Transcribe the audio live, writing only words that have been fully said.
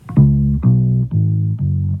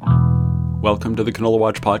Welcome to the Canola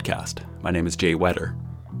Watch podcast. My name is Jay Wetter.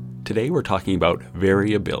 Today we're talking about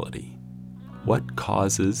variability. What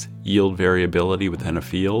causes yield variability within a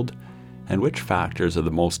field, and which factors are the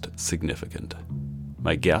most significant?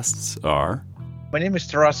 My guests are... My name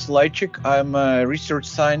is Lychuk. I'm a research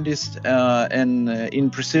scientist in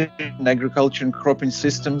precision agriculture and cropping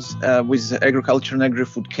systems with Agriculture and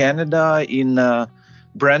Agri-Food Canada in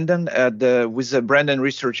Brandon with the Brandon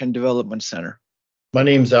Research and Development Center. My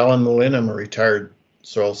name's Alan Moulin. I'm a retired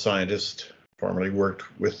soil scientist, formerly worked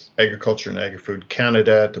with Agriculture and Agri-Food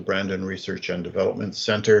Canada at the Brandon Research and Development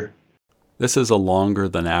Center. This is a longer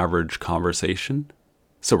than average conversation,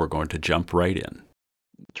 so we're going to jump right in.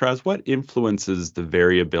 Traz, what influences the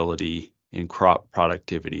variability in crop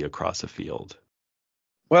productivity across a field?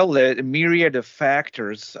 Well, a myriad of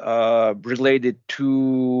factors related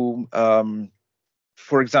to,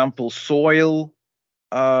 for example, soil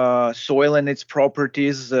and its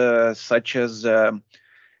properties, such as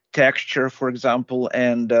texture, for example,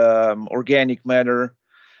 and organic matter.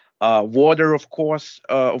 Water, of course,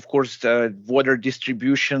 water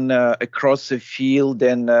distribution across the field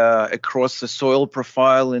and across the soil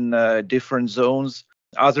profile in different zones.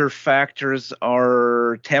 Other factors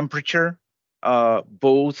are temperature,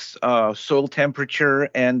 both soil temperature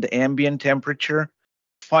and ambient temperature.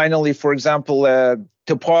 Finally, for example,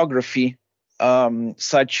 topography,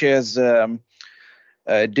 such as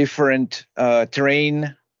different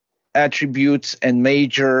terrain attributes and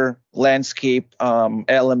major landscape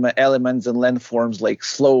elements and landforms like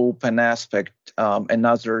slope and aspect and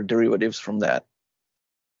other derivatives from that.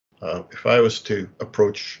 If I was to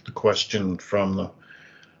approach the question from the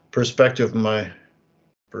perspective of my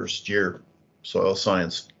first year soil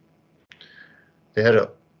science, they had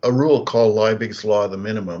a rule called Liebig's Law of the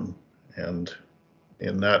Minimum, and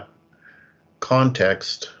in that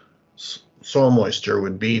context, soil moisture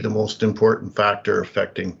would be the most important factor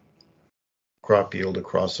affecting crop yield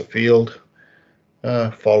across the field,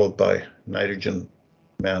 followed by nitrogen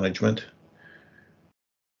management.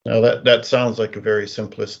 Now that sounds like a very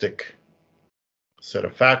simplistic set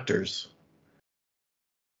of factors,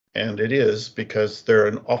 and it is, because there are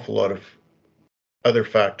an awful lot of other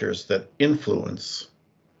factors that influence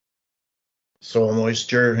soil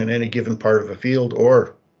moisture in any given part of a field,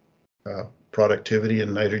 or productivity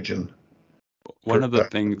and nitrogen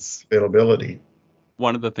availability.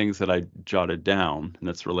 One of the things that I jotted down, and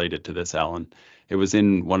that's related to this, Alan, it was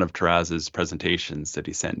in one of Traz's presentations that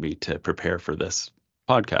he sent me to prepare for this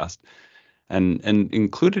podcast. And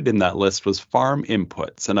included in that list was farm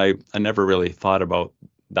inputs. And I never really thought about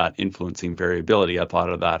that influencing variability. I thought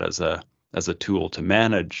of that as a tool to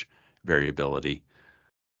manage variability.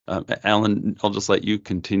 Alan, I'll just let you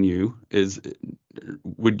continue.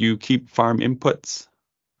 Would you keep farm inputs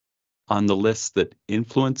on the list that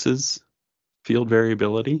influences field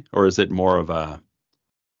variability, or is it more of an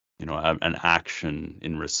action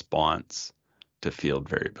in response to field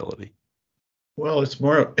variability? Well,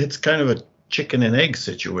 it's kind of a chicken and egg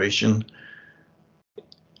situation.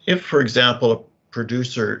 If, for example, a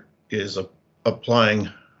producer is applying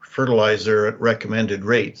fertilizer at recommended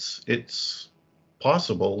rates, it's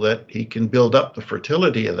possible that he can build up the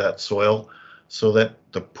fertility of that soil so that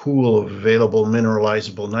the pool of available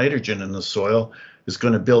mineralizable nitrogen in the soil is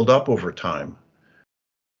going to build up over time.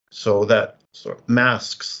 So that sort of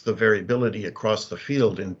masks the variability across the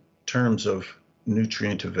field in terms of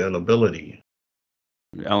nutrient availability.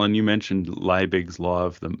 Alan, you mentioned Liebig's law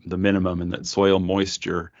of the minimum, and that soil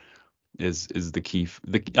moisture is the key.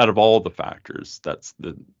 Out of all the factors, that's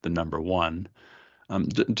the number one.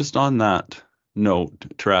 Just on that note,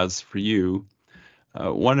 Traz, for you,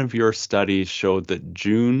 one of your studies showed that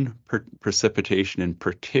June precipitation in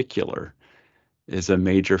particular is a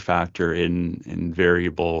major factor in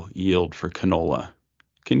variable yield for canola.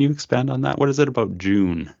 Can you expand on that? What is it about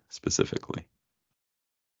June specifically?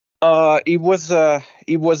 It was a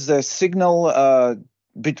signal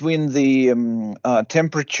between the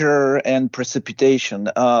temperature and precipitation.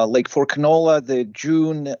 Like for canola, the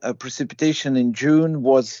June precipitation in June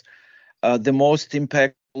was the most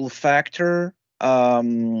impactful factor,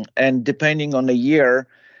 and depending on the year,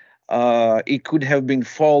 it could have been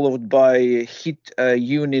followed by heat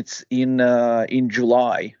units in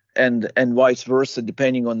July, and vice versa,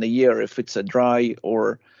 depending on the year, if it's a dry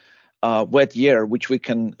or wet year, which we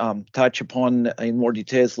can touch upon in more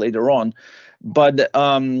details later on. But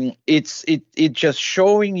it's just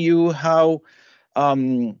showing you how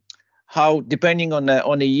depending on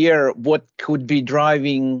a year, what could be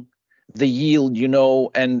driving the yield,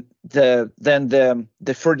 and then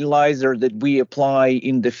the fertilizer that we apply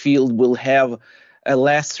in the field will have a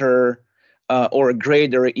lesser or a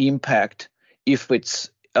greater impact if it's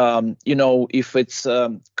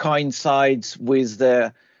coincides with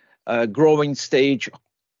the growing stage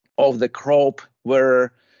of the crop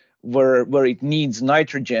where it needs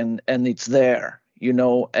nitrogen and it's there,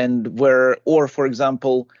 and or for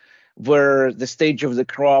example, where the stage of the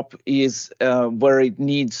crop is where it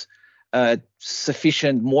needs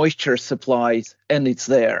sufficient moisture supplies and it's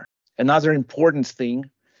there. Another important thing,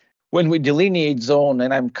 when we delineate zone,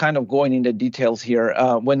 and I'm kind of going into details here,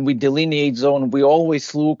 when we delineate zone, we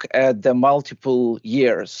always look at the multiple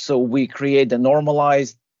years. So we create a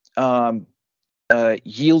normalized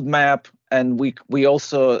yield map, and we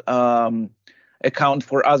also account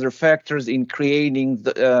for other factors in creating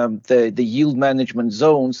the yield management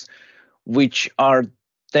zones, which are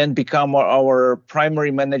then become our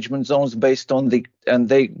primary management zones based on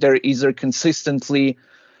they're either consistently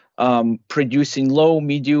producing low,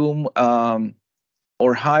 medium,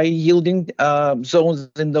 or high yielding zones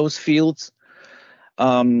in those fields.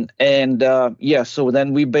 So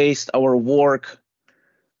then we based our work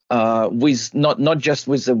with not just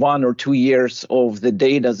with the 1 or 2 years of the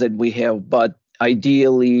data that we have, but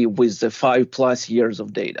ideally with the 5+ years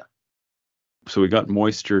of data. So we got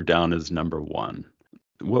moisture down as number 1.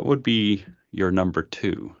 What would be your number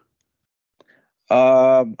 2?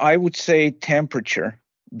 I would say temperature,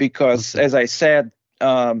 because as I said,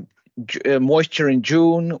 moisture in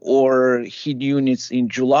June or heat units in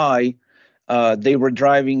July, they were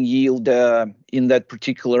driving yield in that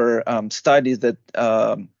particular study that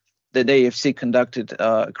the AFC conducted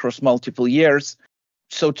across multiple years.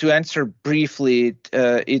 So to answer briefly,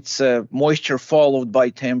 it's moisture followed by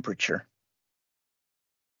temperature.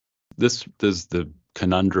 This is the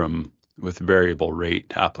conundrum with variable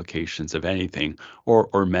rate applications of anything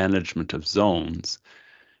or management of zones,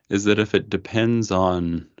 is that if it depends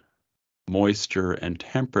on moisture and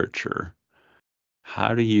temperature,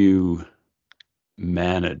 how do you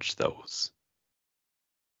manage those?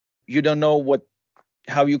 You don't know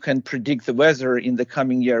how you can predict the weather in the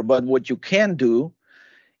coming year, but what you can do,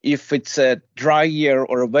 if it's a dry year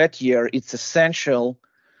or a wet year, it's essential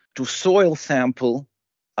to soil sample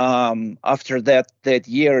after that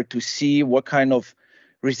year to see what kind of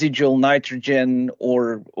residual nitrogen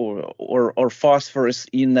or phosphorus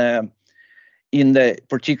in the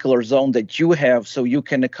particular zone that you have, so you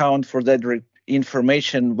can account for that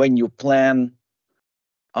information when you plan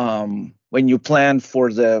for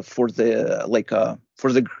the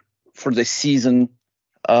season.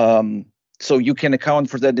 So you can account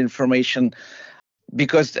for that information,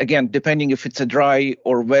 because again, depending if it's a dry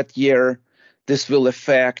or wet year, this will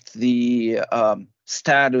affect the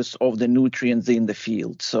status of the nutrients in the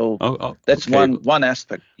field. So that's okay. one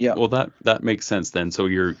aspect. Yeah. Well, that makes sense then. So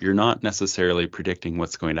you're not necessarily predicting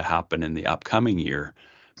what's going to happen in the upcoming year,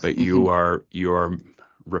 but you are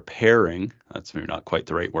repairing. That's maybe not quite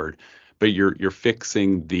the right word, but you're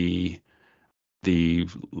fixing the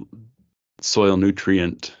soil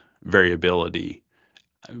nutrient variability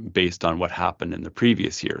based on what happened in the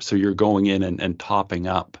previous year. So you're going in and topping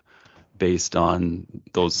up based on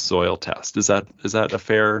those soil tests. Is that a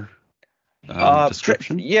fair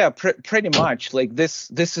description? Pretty much. Like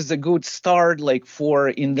this is a good start, like for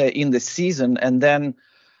in the season, and then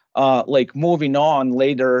like moving on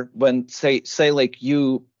later when say like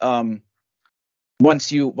you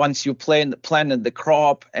once you planted the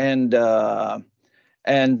crop and the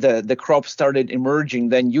crop started emerging,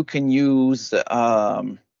 then you can use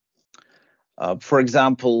for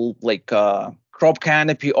example, like crop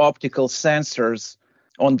canopy optical sensors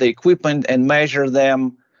on the equipment and measure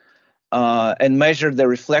them and measure the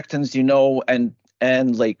reflectance,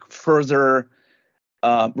 and like further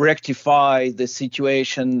rectify the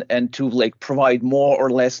situation and to like provide more or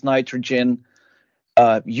less nitrogen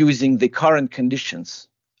using the current conditions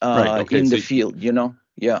in the field,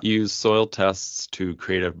 Yeah. Use soil tests to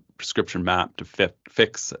create a prescription map to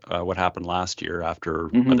fix what happened last year after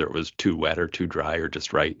whether it was too wet or too dry or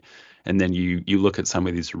just right. And then you look at some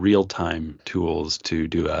of these real-time tools to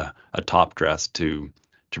do a top dress to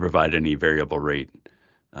provide any variable rate.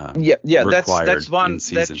 That's one.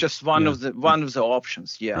 That's just one of the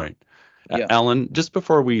options. Yeah. Right. Alan, just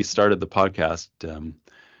before we started the podcast,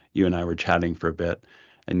 you and I were chatting for a bit,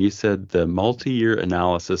 and you said the multi-year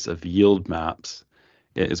analysis of yield maps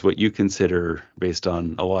is what you consider, based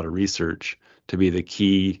on a lot of research, to be the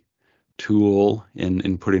key tool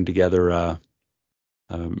in putting together a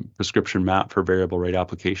prescription map for variable rate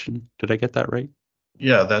application. Did I get that right?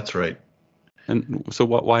 Yeah, that's right. And so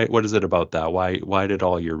what is it about that? Why did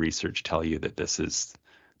all your research tell you that this is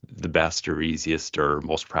the best or easiest or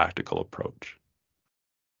most practical approach?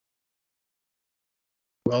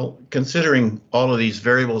 Well, considering all of these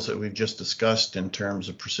variables that we've just discussed in terms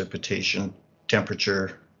of precipitation,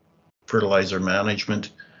 temperature, fertilizer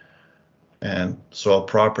management, and soil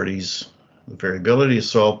properties, the variability of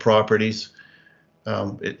soil properties,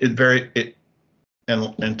 and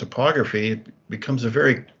topography, it becomes a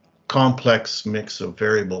very complex mix of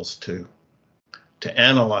variables to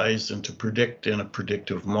analyze and to predict in a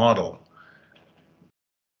predictive model.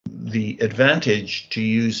 The advantage to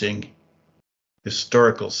using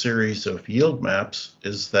historical series of yield maps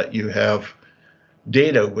is that you have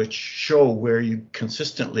data which show where you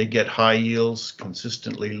consistently get high yields,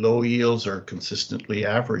 consistently low yields, or consistently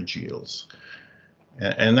average yields.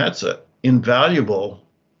 And that's an invaluable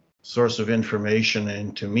source of information,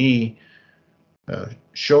 and to me,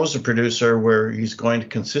 shows the producer where he's going to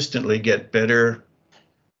consistently get better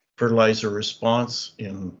fertilizer response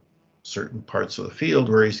in certain parts of the field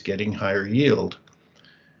where he's getting higher yield.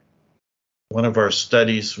 One of our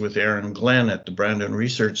studies with Aaron Glenn at the Brandon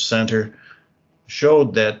Research Center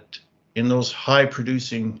showed that in those high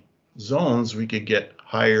producing zones, we could get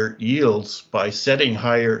higher yields by setting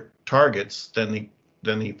higher targets than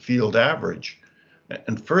the field average.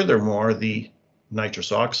 And furthermore, the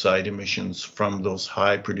nitrous oxide emissions from those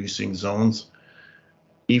high producing zones,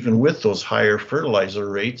 even with those higher fertilizer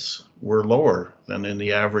rates, were lower than in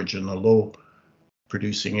the average in the low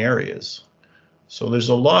producing areas. So there's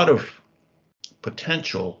a lot of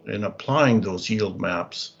potential in applying those yield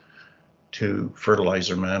maps to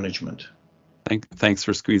fertilizer management. Thanks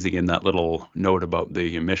for squeezing in that little note about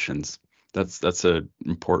the emissions. That's an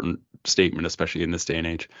important statement, especially in this day and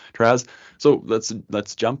age. Traz, so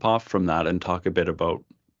let's jump off from that and talk a bit about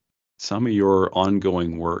some of your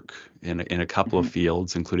ongoing work in a couple of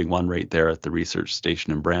fields, including one right there at the research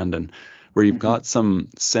station in Brandon, where you've got some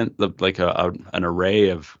like an array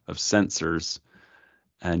of sensors,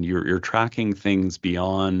 and you're tracking things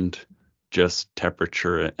beyond just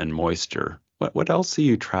temperature and moisture. What else are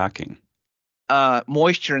you tracking?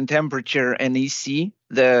 Moisture and temperature and EC.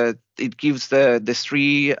 It gives the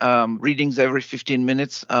three readings every 15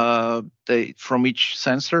 minutes from each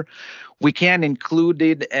sensor. We can include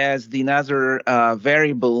it as the another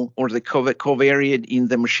variable or the covariate in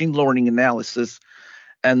the machine learning analysis,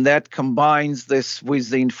 and that combines this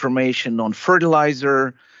with the information on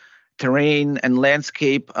fertilizer, terrain, and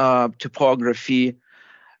landscape topography.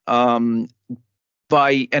 By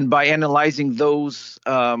analyzing those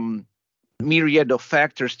myriad of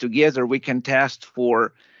factors together, we can test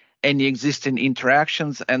for any existing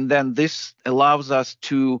interactions, and then this allows us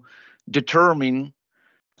to determine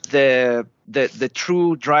the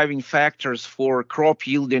true driving factors for crop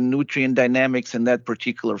yield and nutrient dynamics in that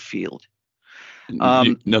particular field.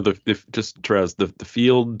 Just Therese, the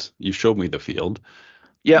field, you showed me the field.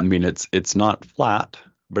 Yeah. I mean, it's not flat,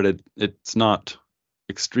 but it's not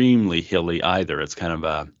extremely hilly either. It's kind of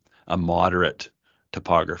a moderate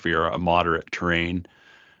topography or a moderate terrain.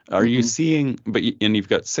 Are you seeing, and you've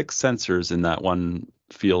got 6 sensors in that one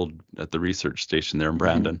field at the research station there in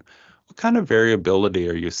Brandon. What kind of variability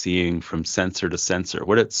are you seeing from sensor to sensor?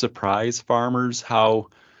 Would it surprise farmers how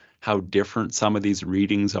different some of these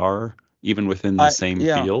readings are, even within the same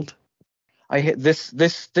field?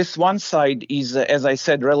 This one side is, as I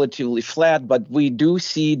said, relatively flat, but we do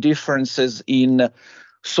see differences in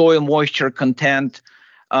soil moisture content.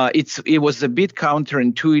 It was a bit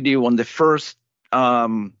counterintuitive on the first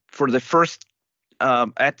for the first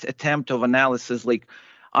attempt of analysis. Like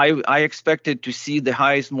I expected to see the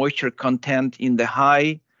highest moisture content in the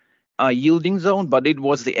high yielding zone, but it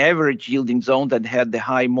was the average yielding zone that had the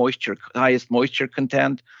highest moisture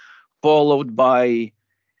content, followed by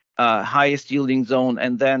highest yielding zone,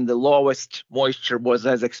 and then the lowest moisture was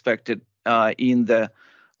as expected in the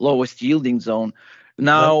lowest yielding zone.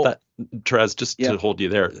 Now, Therese, just to hold you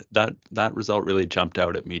there, that result really jumped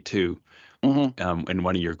out at me too. In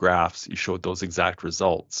one of your graphs, you showed those exact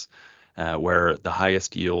results, where the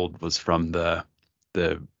highest yield was from the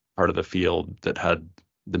part of the field that had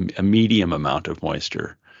a medium amount of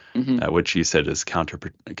moisture, which you said is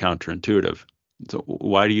counterintuitive. So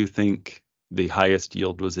why do you think the highest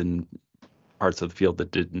yield was in parts of the field that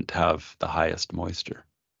didn't have the highest moisture?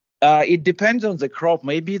 It depends on the crop.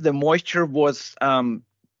 Maybe the moisture was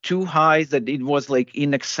too high, that it was like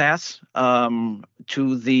in excess to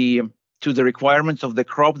the requirements of the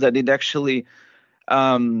crop, that it actually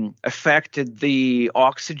affected the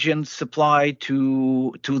oxygen supply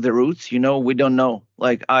to the roots. We don't know.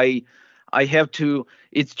 Like I have to.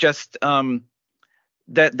 It's just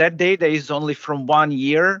that data is only from 1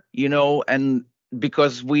 year. And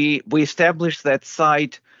because we established that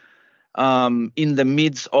site in the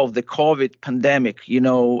midst of the COVID pandemic,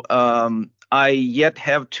 I yet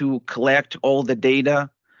have to collect all the data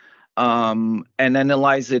and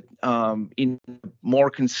analyze it in more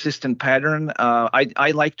consistent pattern.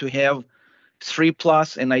 I like to have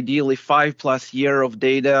 3+ and ideally 5+ year of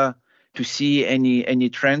data to see any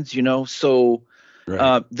trends, So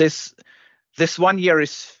Right. this 1 year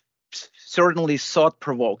is certainly thought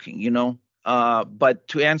provoking, but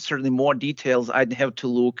to answer the more details, I'd have to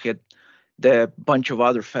look at the bunch of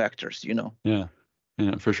other factors. Yeah.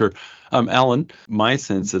 Yeah, for sure. Alan, my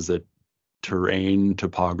sense is that terrain,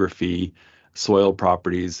 topography, soil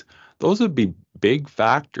properties, those would be big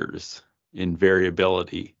factors in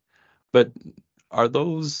variability. But are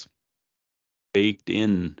those baked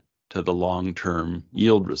in to the long-term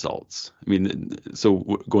yield results? I mean, so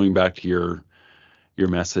going back to your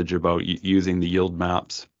message about using the yield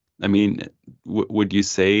maps, I mean, would you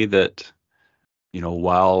say that,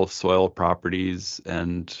 while soil properties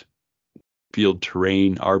and field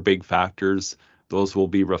terrain are big factors, those will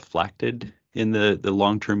be reflected in the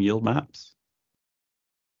long-term yield maps?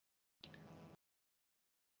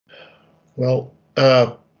 Well,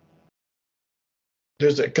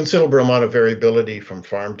 there's a considerable amount of variability from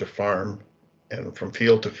farm to farm and from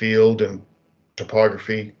field to field and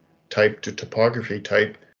topography type to topography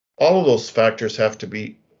type. All of those factors have to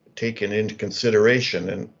be taken into consideration,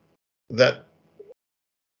 and that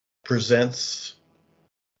presents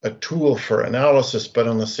a tool for analysis, but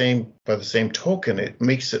by the same token, it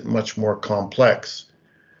makes it much more complex.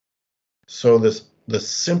 So the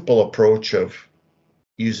simple approach of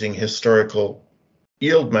using historical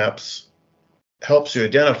yield maps helps you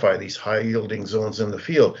identify these high yielding zones in the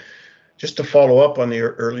field. Just to follow up on the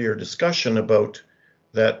earlier discussion about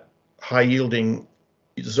that high yielding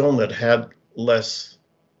zone that had less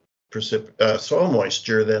soil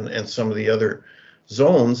moisture than some of the other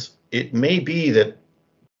zones, it may be that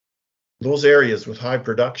those areas with high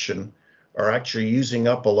production are actually using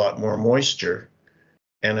up a lot more moisture.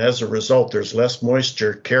 And as a result, there's less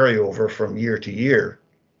moisture carryover from year to year.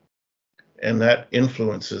 And that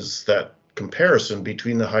influences that comparison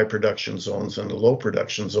between the high production zones and the low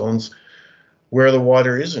production zones where the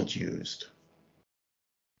water isn't used.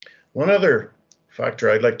 One other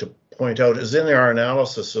factor I'd like to point out is in our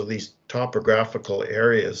analysis of these topographical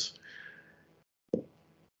areas,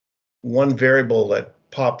 one variable that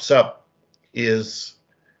pops up is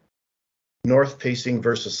north-facing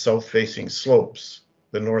versus south-facing slopes.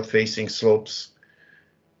 The north-facing slopes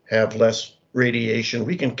have less radiation.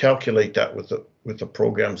 We can calculate that with the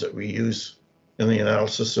programs that we use in the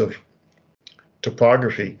analysis of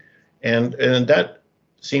topography, and that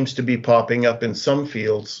seems to be popping up in some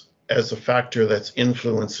fields as a factor that's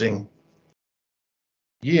influencing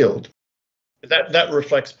yield. That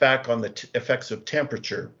reflects back on the effects of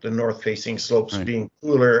temperature, the north-facing slopes Right. being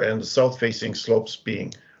cooler and the south-facing slopes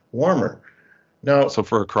being warmer. Now, So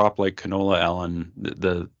for a crop like canola, Alan,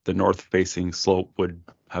 the north-facing slope would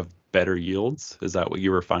have better yields. Is that what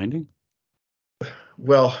you were finding?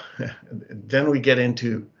 well, then we get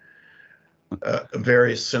into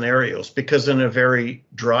various scenarios, because in a very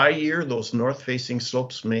dry year, those north-facing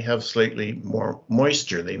slopes may have slightly more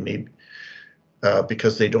moisture. They may,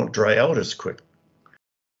 because they don't dry out as quick.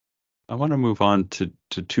 I want to move on to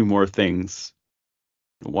two more things.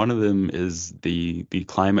 One of them is the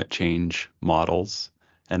climate change models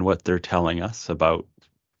and what they're telling us about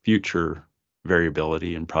future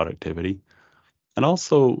variability and productivity. And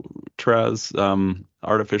also, Therese,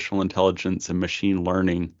 artificial intelligence and machine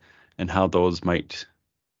learning and how those might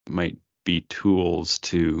be tools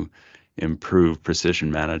to improve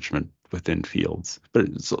precision management within fields.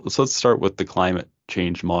 But so let's start with the climate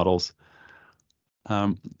change models.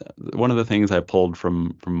 One of the things I pulled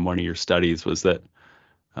from one of your studies was that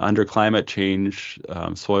under climate change,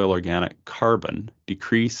 soil organic carbon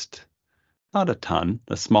decreased not a ton,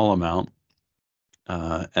 a small amount,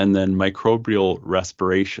 and then microbial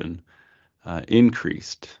respiration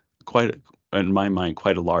increased in my mind,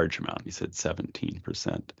 quite a large amount. You said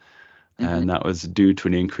 17%. And that was due to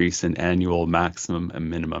an increase in annual maximum and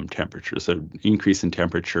minimum temperature. So increase in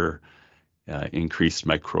temperature, increased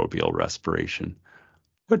microbial respiration.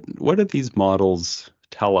 What do these models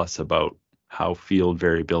tell us about how field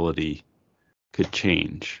variability could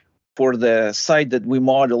change? For the site that we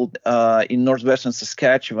modeled in northwestern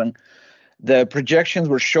Saskatchewan, the projections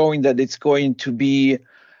were showing that it's going to be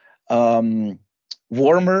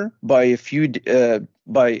warmer by a few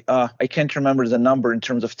I can't remember the number in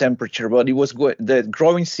terms of temperature, but it was the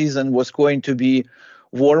growing season was going to be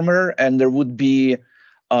warmer, and there would be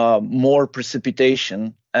more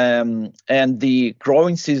precipitation, and the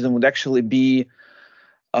growing season would actually be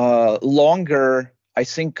longer, I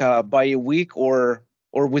think, by a week or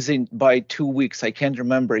or within by 2 weeks. I can't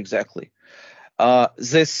remember exactly.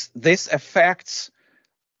 This affects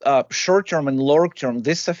short-term and long-term.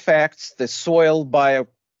 This affects the soil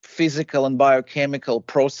biophysical and biochemical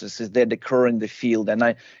processes that occur in the field.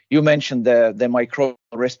 And you mentioned the microbial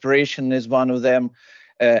respiration is one of them,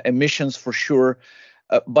 emissions for sure.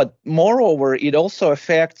 But moreover, it also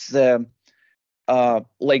affects the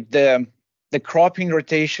cropping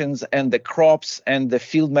rotations and the crops and the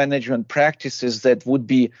field management practices that would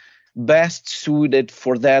be best suited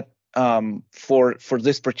for that for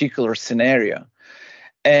this particular scenario.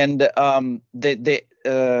 And the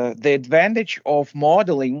advantage of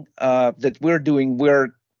modeling that we're doing,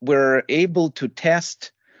 we're able to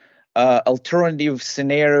test alternative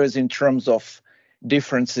scenarios in terms of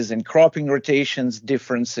differences in cropping rotations,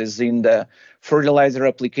 differences in the fertilizer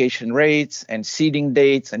application rates and seeding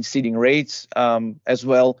dates and seeding rates as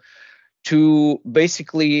well, to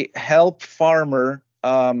basically help farmer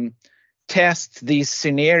test these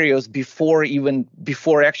scenarios before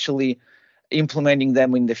actually implementing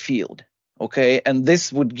them in the field. Okay, and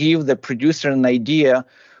this would give the producer an idea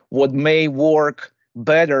what may work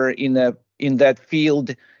better in that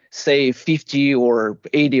field, say 50 or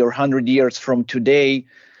 80 or 100 years from today,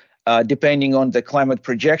 depending on the climate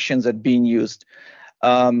projections that being used.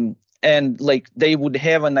 And they would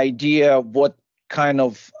have an idea what kind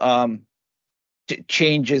of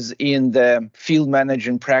changes in the field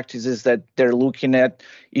management practices that they're looking at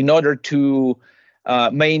in order to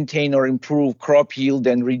maintain or improve crop yield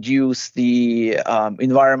and reduce the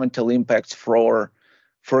environmental impacts for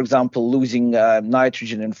example, losing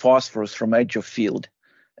nitrogen and phosphorus from edge of field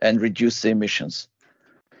and reduce the emissions.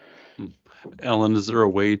 Alan, is there a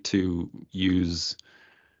way to use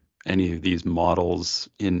any of these models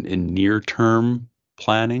in near-term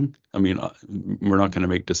planning? I mean, we're not going to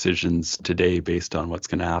make decisions today based on what's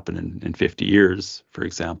going to happen in 50 years, for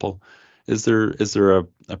example. Is there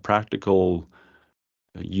a practical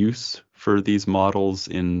use for these models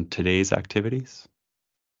in today's activities?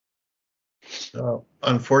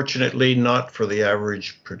 Unfortunately, not for the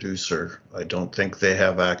average producer. I don't think they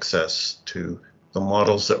have access to the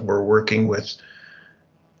models that we're working with.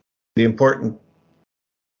 The important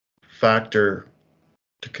factor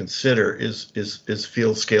to consider is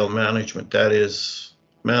field scale management. That is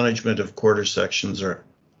management of quarter sections or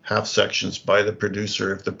half sections by the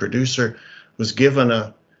producer. If the producer was given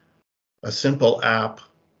a simple app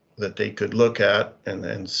that they could look at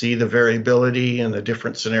and see the variability and the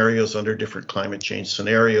different scenarios under different climate change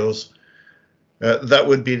scenarios, that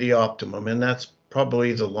would be the optimum. And that's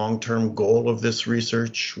probably the long-term goal of this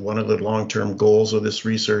research. One of the long-term goals of this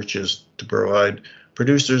research is to provide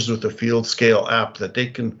producers with a field scale app that they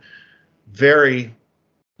can vary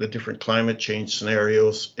the different climate change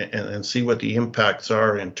scenarios and see what the impacts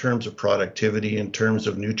are in terms of productivity, in terms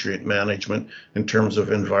of nutrient management, in terms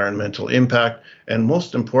of environmental impact, and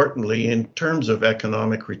most importantly, in terms of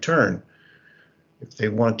economic return. If they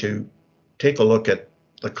want to take a look at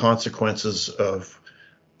the consequences of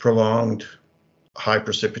prolonged high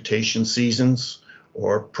precipitation seasons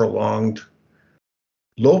or prolonged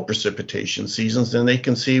low precipitation seasons, then they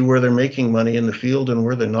can see where they're making money in the field and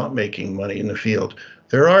where they're not making money in the field.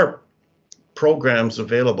 There are programs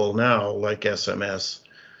available now, like SMS,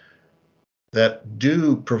 that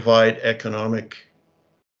do provide economic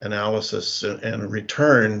analysis and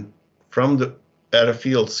return at a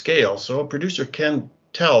field scale. So a producer can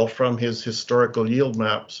tell from his historical yield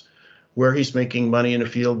maps where he's making money in the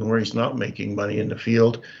field and where he's not making money in the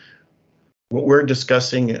field. What we're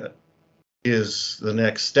discussing is the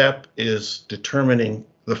next step is determining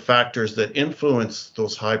the factors that influence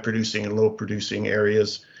those high producing and low producing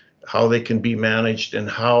areas, how they can be managed and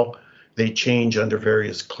how they change under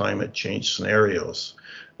various climate change scenarios.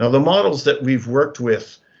 Now, the models that we've worked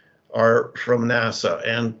with are from NASA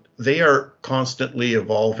and they are constantly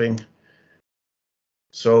evolving.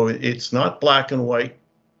 So it's not black and white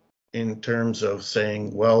in terms of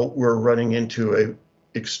saying, well, we're running into an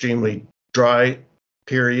extremely dry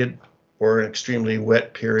period or an extremely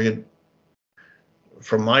wet period.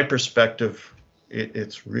 From my perspective,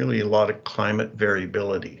 it's really a lot of climate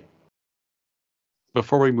variability.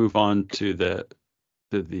 Before we move on to the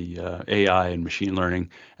AI and machine learning,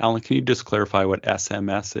 Alan, can you just clarify what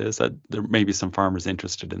SMS is? There may be some farmers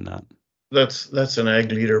interested in that. That's an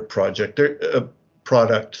Ag Leader project,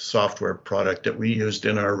 software product that we used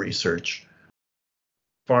in our research.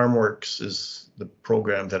 FarmWorks is the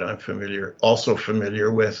program that I'm also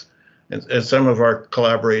familiar with, and some of our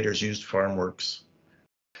collaborators used FarmWorks.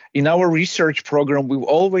 In our research program, we've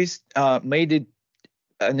always made it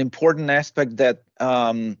an important aspect that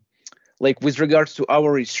like with regards to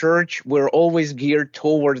our research, we're always geared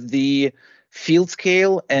toward the field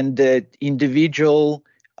scale and the individual,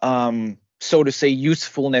 so to say,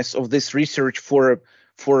 usefulness of this research for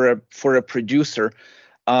a producer.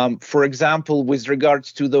 For example, with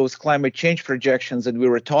regards to those climate change projections that we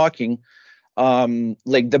were talking,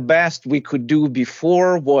 like the best we could do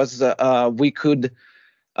before was we could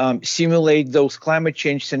simulate those climate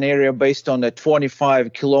change scenario based on a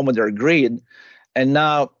 25-kilometer grid. And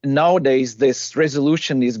nowadays, this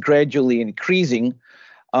resolution is gradually increasing.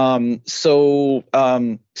 So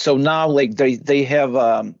now, like they have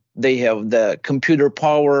the computer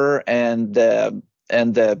power and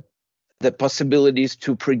the possibilities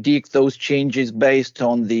to predict those changes based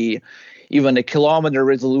on even a kilometer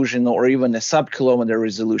resolution or even a sub-kilometer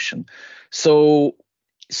resolution. So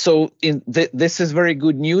this is very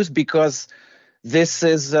good news, because this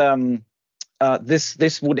is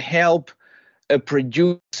this would help a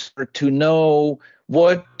producer to know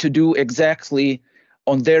what to do exactly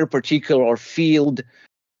on their particular field.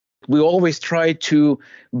 We always try to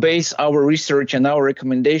base our research and our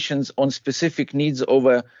recommendations on specific needs of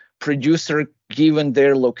a producer, given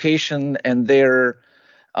their location and their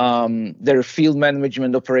field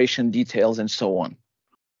management operation details and so on.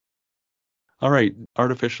 All right,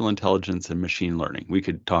 artificial intelligence and machine learning. We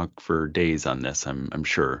could talk for days on this, I'm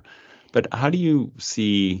sure. But how do you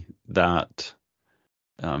see that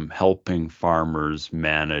helping farmers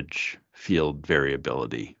manage field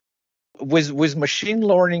variability? With machine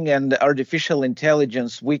learning and artificial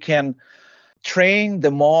intelligence, we can train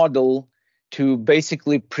the model to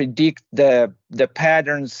basically predict the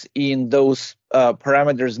patterns in those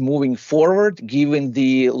parameters moving forward, given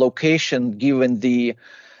the location, given the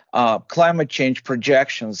climate change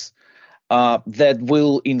projections that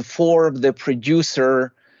will inform the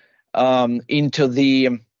producer into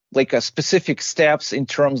the specific steps in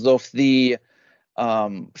terms of the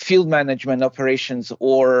field management operations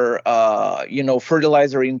or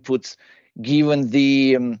fertilizer inputs, given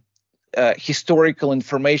the historical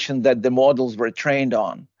information that the models were trained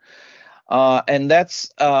on. And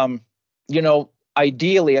that's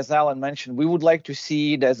ideally, as Alan mentioned, we would like to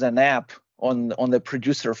see it as an app on the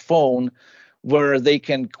producer phone, where they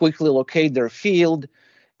can quickly locate their field,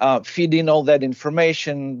 feed in all that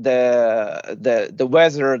information, the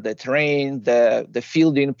weather, the terrain, the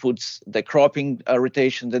field inputs, the cropping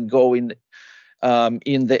rotation that go in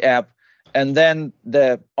the app, and then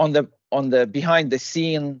on the behind the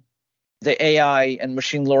scene, the AI and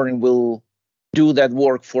machine learning will do that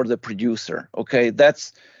work for the producer. Okay,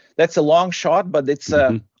 that's a long shot, but it's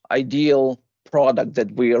an ideal product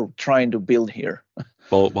that we are trying to build here.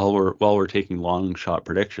 Well, while we're taking long shot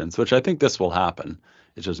predictions, which I think this will happen,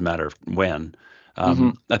 it's just a matter of when.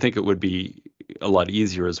 I think it would be a lot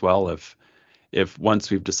easier as well if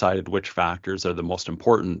once we've decided which factors are the most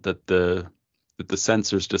important, that the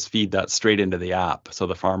sensors just feed that straight into the app, so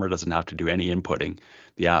the farmer doesn't have to do any inputting.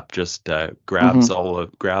 The app just grabs all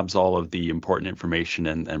of the important information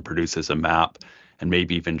and produces a map, and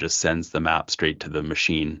maybe even just sends the map straight to the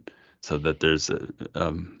machine, so that there's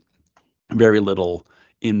very little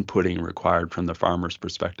inputting required from the farmer's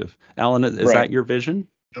perspective. Alan, is Right. that your vision?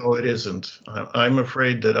 No, it isn't. I'm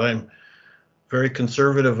afraid that I'm very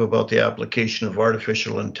conservative about the application of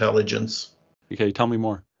artificial intelligence. Okay, tell me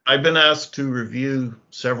more. I've been asked to review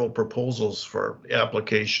several proposals for the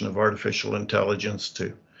application of artificial intelligence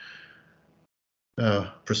to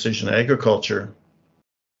precision agriculture.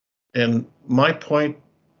 And my point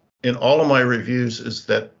in all of my reviews is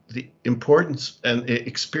that the importance and the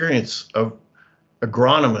experience of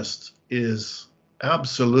agronomists is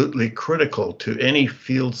absolutely critical to any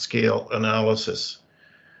field scale analysis.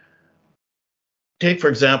 Take, for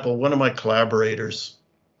example, one of my collaborators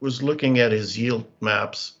was looking at his yield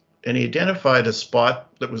maps, and he identified a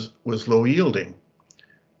spot that was low yielding.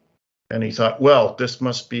 And he thought, well, this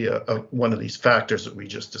must be one of these factors that we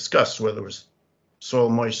just discussed, whether it was soil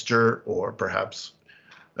moisture or perhaps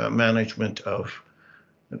management of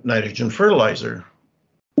nitrogen fertilizer.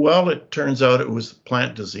 Well, it turns out it was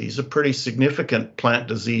plant disease, a pretty significant plant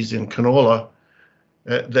disease in canola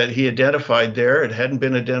that he identified there. It hadn't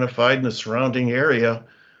been identified in the surrounding area.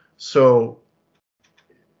 So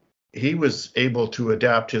he was able to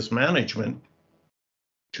adapt his management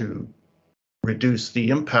to reduce the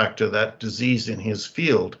impact of that disease in his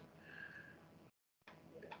field.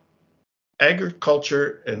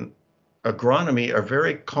 Agriculture and agronomy are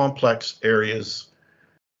very complex areas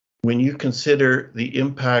when you consider the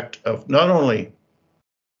impact of not only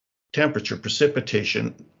temperature,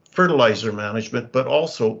 precipitation, fertilizer management, but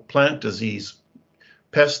also plant disease,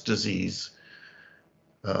 pest disease,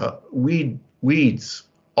 weeds.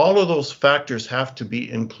 all of those factors have to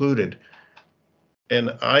be included.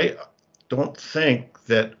 And I don't think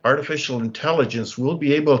that artificial intelligence will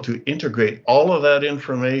be able to integrate all of that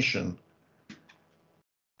information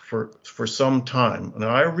for some time. Now,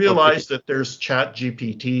 I realize that there's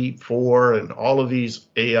ChatGPT-4 and all of these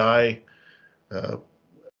AI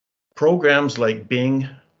programs like Bing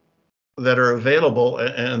that are available,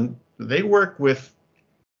 and they work with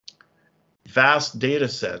vast data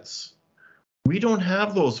sets. We don't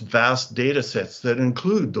have those vast data sets that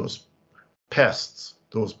include those pests,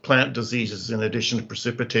 those plant diseases, in addition to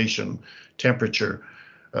precipitation, temperature,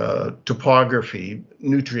 topography,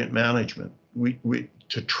 nutrient management.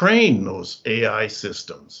 To train those AI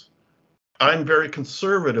systems. I'm very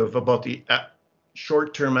conservative about the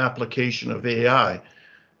short-term application of AI.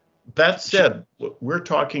 That said, what we're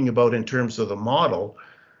talking about in terms of the model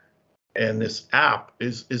and this app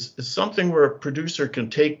is something where a producer can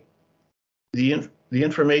take the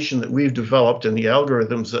information that we've developed and the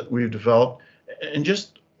algorithms that we've developed and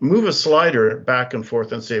just move a slider back and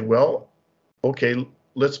forth and say, well, okay,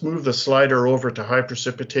 let's move the slider over to high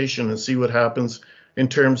precipitation and see what happens in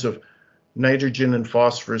terms of nitrogen and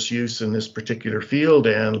phosphorus use in this particular field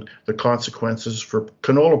and the consequences for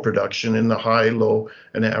canola production in the high, low,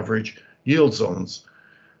 and average yield zones.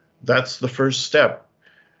 That's the first step.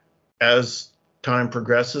 As time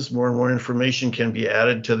progresses, more and more information can be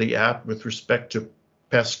added to the app with respect to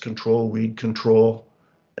pest control, weed control,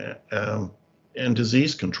 and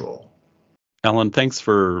disease control. Alan, thanks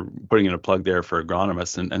for putting in a plug there for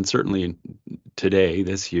agronomists, and certainly today,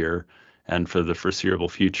 this year, and for the foreseeable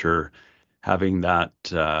future, having that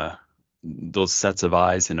those sets of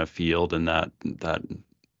eyes in a field and that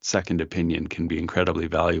second opinion can be incredibly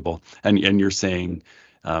valuable. And you're saying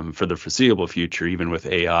for the foreseeable future, even with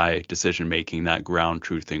AI decision making, that ground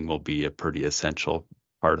truthing will be a pretty essential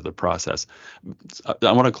part of the process.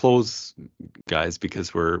 I want to close, guys,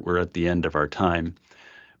 because we're at the end of our time.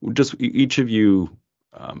 Just each of you,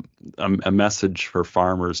 a message for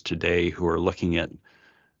farmers today who are looking at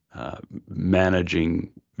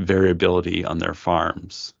managing variability on their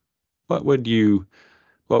farms. What would you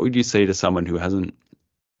say to someone who hasn't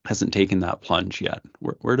taken that plunge yet?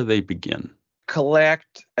 Where do they begin?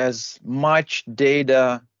 Collect as much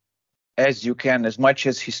data as you can, as much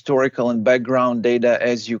as historical and background data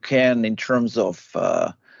as you can in terms of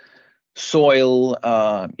soil,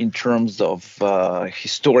 in terms of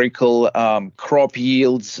historical crop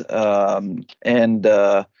yields, and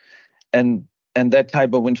that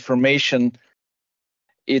type of information.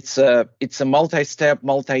 It's a multi-step,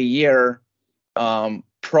 multi-year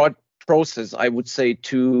process, I would say,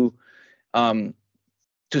 to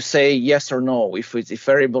say yes or no if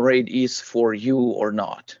variable rate is for you or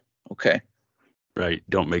not. Okay. Right.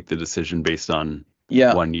 Don't make the decision based on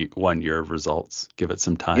one year of results. Give it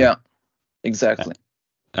some time. Yeah. Exactly.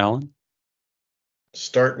 Alan?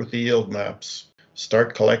 Start with the yield maps.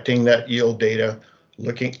 Start collecting that yield data.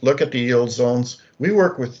 Look at the yield zones. We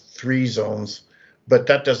work with 3 zones, but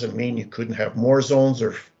that doesn't mean you couldn't have more zones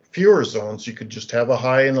or fewer zones. You could just have a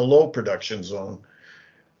high and a low production zone.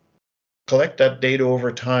 Collect that data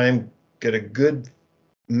over time, get a good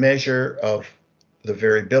measure of the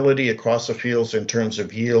variability across the fields in terms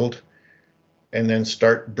of yield, and then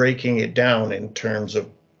start breaking it down in terms of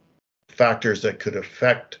factors that could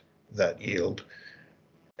affect that yield.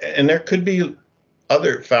 And there could be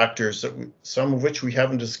other factors, some of which we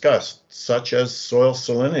haven't discussed, such as soil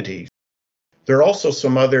salinity. There are also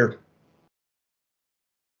some other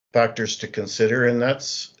factors to consider, and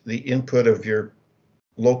that's the input of your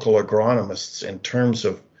local agronomists in terms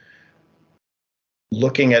of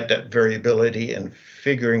looking at that variability and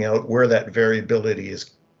figuring out where that variability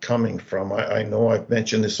is coming from. I know I've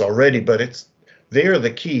mentioned this already, but they are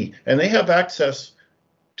the key, and they have access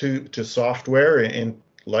to software in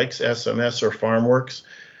likes SMS or FarmWorks.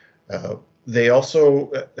 They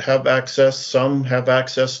also some have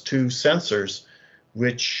access to sensors,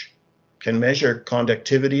 which can measure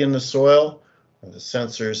conductivity in the soil. The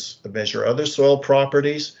sensors measure other soil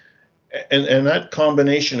properties, and that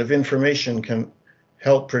combination of information can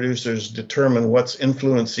help producers determine what's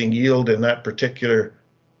influencing yield in that particular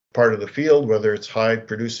part of the field, whether it's high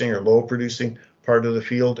producing or low producing part of the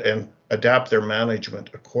field, and adapt their management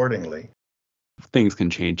accordingly. Things can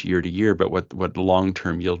change year to year, but what the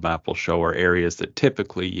long-term yield map will show are areas that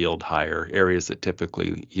typically yield higher, areas that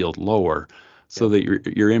typically yield lower, so that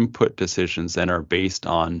your input decisions then are based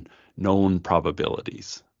on known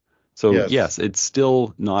probabilities. So yes, it's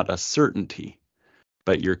still not a certainty,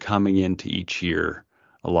 but you're coming into each year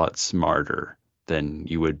a lot smarter than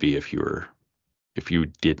you would be if you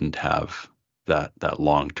didn't have that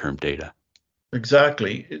long-term data.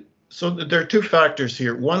 Exactly. So there are two factors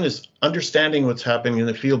here. One is understanding what's happening in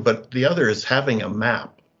the field, but the other is having a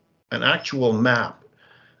map, an actual map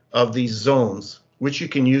of these zones, which you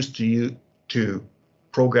can use to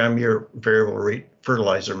program your variable rate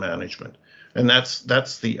fertilizer management. And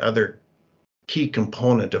that's the other key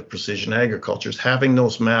component of precision agriculture, is having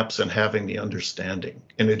those maps and having the understanding,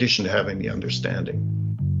 in addition to having the understanding.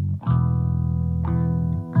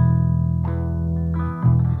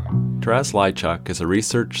 Lychuk is a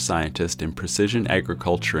research scientist in precision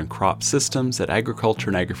agriculture and crop systems at Agriculture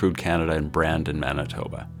and Agri-Food Canada in Brandon,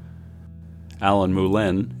 Manitoba. Alan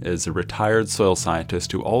Moulin is a retired soil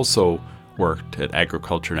scientist who also worked at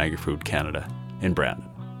Agriculture and Agri-Food Canada in Brandon.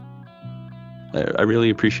 I really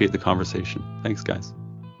appreciate the conversation. Thanks, guys.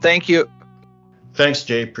 Thank you. Thanks,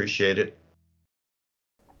 Jay. Appreciate it.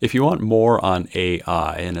 If you want more on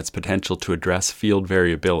AI and its potential to address field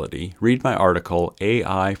variability, read my article,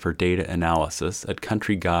 AI for Data Analysis, at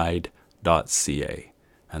countryguide.ca.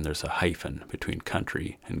 And there's a hyphen between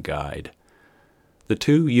country and guide. The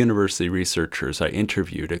two university researchers I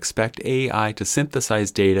interviewed expect AI to synthesize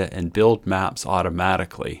data and build maps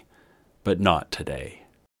automatically, but not today.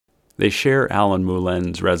 They share Alan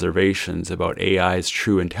Moulin's reservations about AI's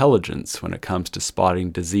true intelligence when it comes to spotting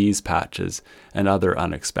disease patches and other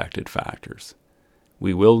unexpected factors.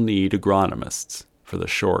 We will need agronomists for the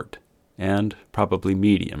short and probably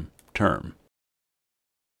medium term.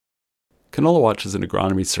 Canola Watch is an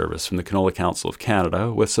agronomy service from the Canola Council of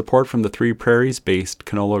Canada with support from the Three Prairies-based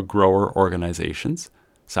canola grower organizations,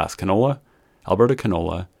 SaskCanola, Alberta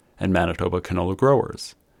Canola, and Manitoba Canola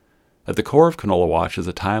Growers. At the core of Canola Watch is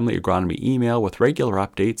a timely agronomy email with regular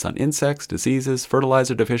updates on insects, diseases,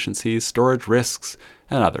 fertilizer deficiencies, storage risks,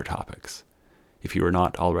 and other topics. If you are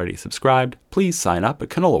not already subscribed, please sign up at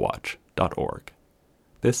canolawatch.org.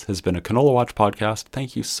 This has been a Canola Watch podcast.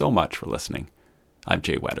 Thank you so much for listening. I'm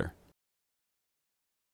Jay Wetter.